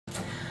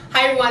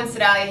Hi everyone,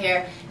 Cidalia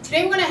here.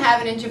 Today we're going to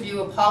have an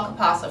interview with Paul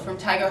Capasso from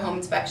Tiger Home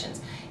Inspections,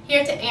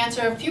 here to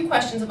answer a few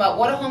questions about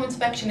what a home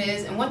inspection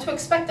is and what to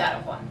expect out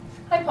of one.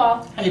 Hi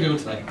Paul. How you doing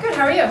today? Good,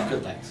 how are you?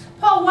 Good, thanks.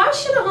 Paul, why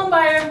should a home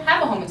buyer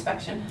have a home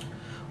inspection?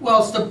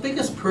 Well, it's the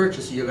biggest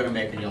purchase you're going to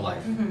make in your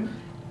life.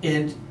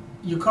 And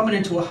you're coming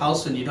into a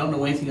house and you don't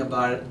know anything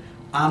about it.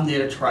 I'm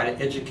there to try to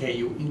educate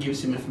you and give you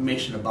some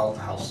information about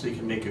the house so you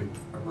can make a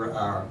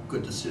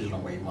good decision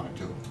on what you want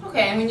to do.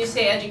 Okay, and when you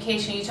say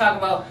education, you talk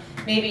about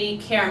maybe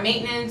care and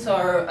maintenance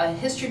or a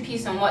history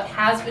piece on what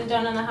has been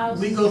done in the house?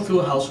 We go through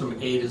a house from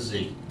A to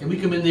Z. And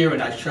we come in there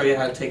and I show you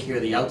how to take care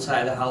of the outside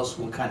of the house,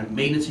 what kind of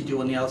maintenance you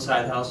do on the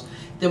outside of the house.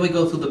 Then we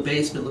go through the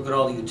basement, look at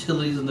all the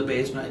utilities in the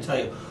basement. I tell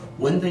you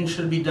when things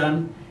should be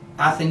done,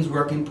 are things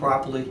working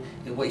properly,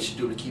 and what you should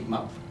do to keep them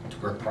up to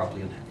work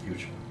properly in the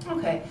future.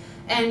 Okay,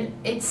 and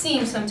it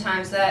seems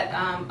sometimes that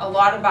a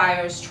lot of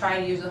buyers try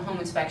to use a home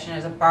inspection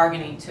as a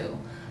bargaining tool.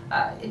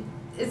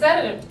 Is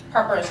that a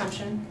proper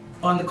assumption?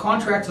 On the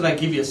contract that I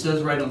give you, it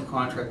says right on the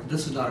contract,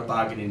 this is not a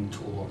bargaining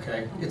tool,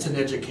 okay? It's an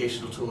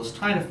educational tool. It's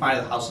trying to find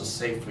if the house is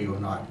safe for you or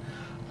not.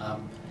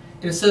 And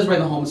it says right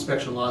in the home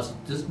inspection laws,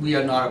 we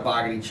are not a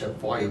bargaining chip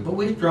for you, but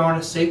we've drawn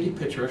a safety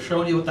picture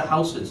showing you what the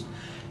house is.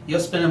 You're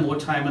spending more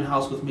time in the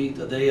house with me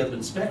the day of the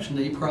inspection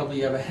than you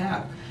probably ever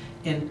have.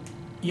 And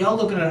you're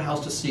looking at a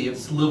house to see if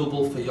it's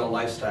livable for your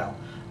lifestyle.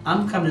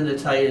 I'm coming in to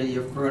tell you that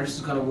your furnace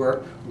is going to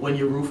work, when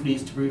your roof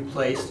needs to be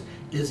replaced,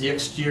 is the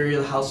exterior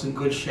of the house in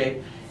good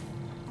shape,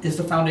 is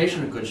the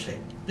foundation in good shape.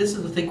 This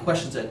is the big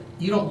questions that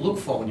you don't look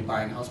for when you're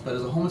buying a house, but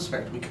as a home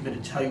inspector we come in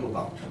to tell you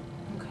about.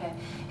 Okay.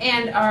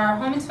 And are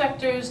home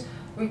inspectors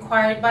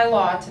required by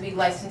law to be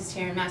licensed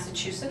here in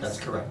Massachusetts? That's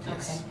correct,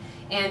 yes.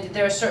 Okay. And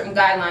there are certain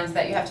guidelines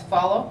that you have to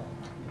follow?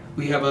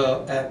 We have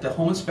at the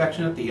home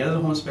inspection, at the end of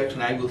the home inspection,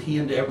 I will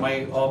hand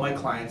to all my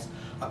clients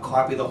a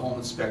copy of the home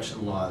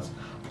inspection laws.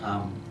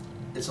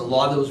 It's a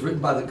law that was written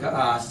by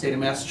the state of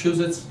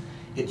Massachusetts.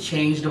 It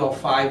changed about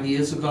 5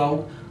 years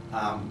ago,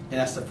 and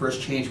that's the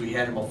first change we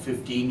had in about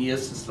 15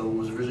 years since it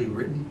was originally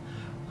written.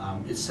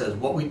 It says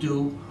what we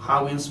do,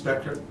 how we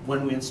inspect it,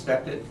 when we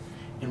inspect it,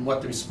 and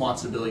what the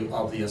responsibility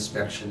of the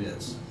inspection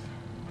is.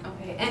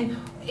 Okay, and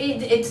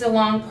it's a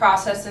long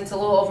process and it's a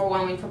little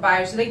overwhelming for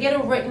buyers. Do they get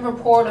a written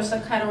report or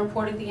some kind of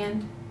report at the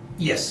end?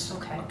 Yes.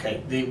 Okay.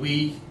 Okay.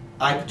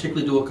 I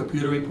particularly do a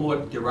computer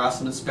report. There are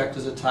some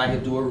inspectors at Tiger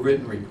do a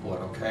written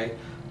report. Okay,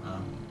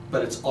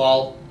 but it's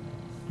all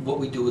what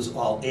we do is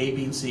all A,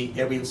 B, and C.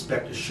 Every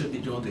inspector should be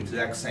doing the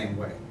exact same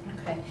way.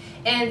 Okay.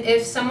 And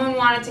if someone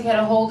wanted to get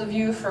a hold of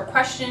you for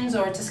questions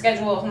or to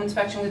schedule a home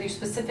inspection with you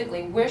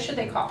specifically, where should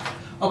they call?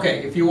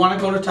 Okay, if you want to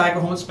go to Tiger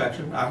Home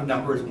Inspection, our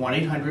number is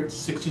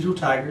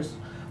 1-800-62-TIGERS.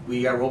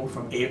 We are open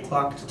from 8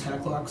 o'clock to 10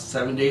 o'clock,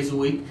 7 days a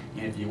week.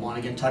 And if you want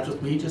to get in touch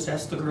with me, just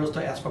ask the girls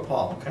to ask for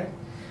Paul, okay?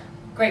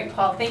 Great,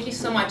 Paul. Thank you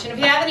so much. And if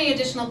you have any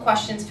additional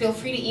questions, feel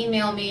free to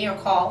email me or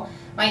call.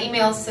 My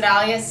email is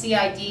Cidalia,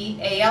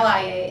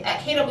 Cidalia,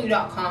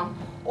 @kw.com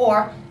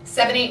or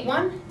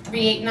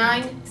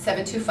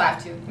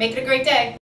 781-389-7252. Make it a great day.